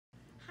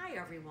Hi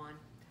everyone.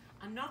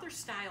 Another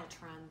style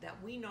trend that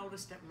we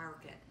noticed at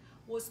market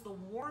was the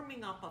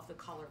warming up of the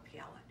color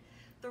palette.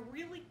 The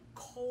really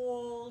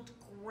cold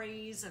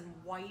grays and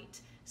white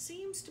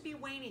seems to be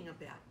waning a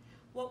bit.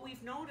 What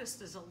we've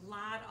noticed is a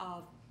lot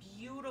of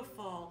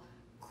beautiful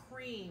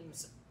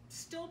creams,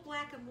 still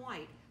black and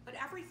white, but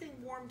everything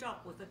warmed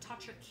up with a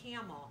touch of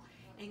camel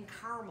and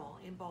caramel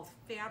in both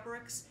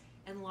fabrics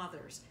and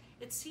leathers.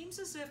 It seems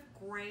as if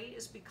gray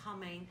is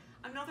becoming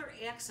another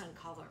accent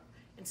color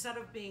instead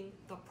of being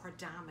the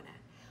predominant.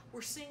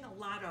 We're seeing a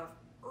lot of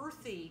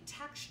earthy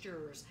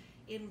textures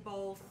in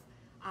both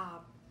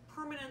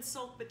permanent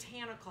silk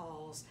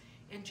botanicals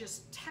and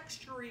just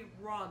textury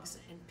rugs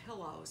and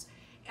pillows.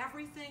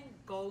 Everything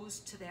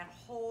goes to that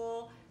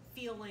whole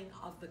feeling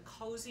of the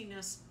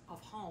coziness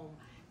of home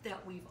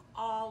that we've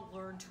all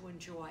learned to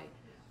enjoy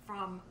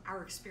from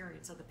our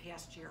experience of the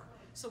past year.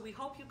 So we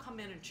hope you come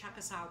in and check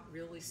us out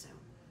really soon.